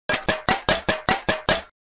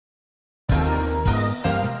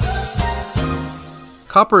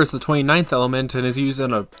Copper is the 29th element and is used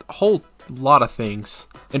in a whole lot of things.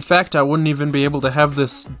 In fact, I wouldn't even be able to have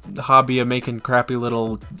this hobby of making crappy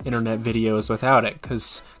little internet videos without it,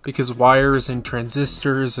 because wires and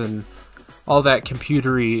transistors and all that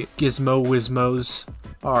computery gizmo-wizmos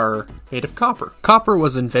are made of copper. Copper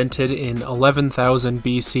was invented in 11,000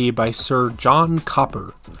 BC by Sir John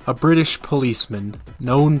Copper, a British policeman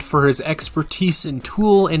known for his expertise in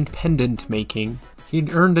tool and pendant making. He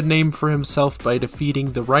earned a name for himself by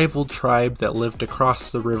defeating the rival tribe that lived across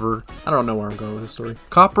the river. I don't know where I'm going with this story.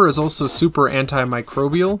 Copper is also super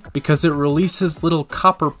antimicrobial because it releases little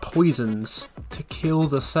copper poisons to kill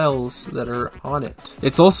the cells that are on it.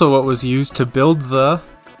 It's also what was used to build the